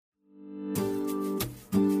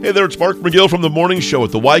Hey there, it's Mark McGill from The Morning Show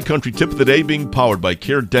with the Y Country Tip of the Day being powered by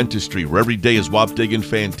Care Dentistry, where every day is wapdig and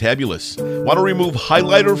fantabulous. Want to remove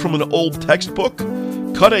highlighter from an old textbook?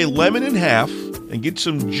 Cut a lemon in half and get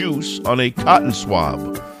some juice on a cotton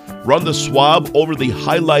swab. Run the swab over the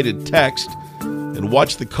highlighted text and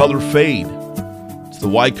watch the color fade. It's the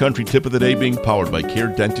Y Country Tip of the Day being powered by Care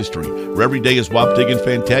Dentistry, where every day is wapdig and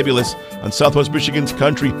fantabulous on Southwest Michigan's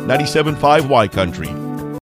Country 97.5 Y Country.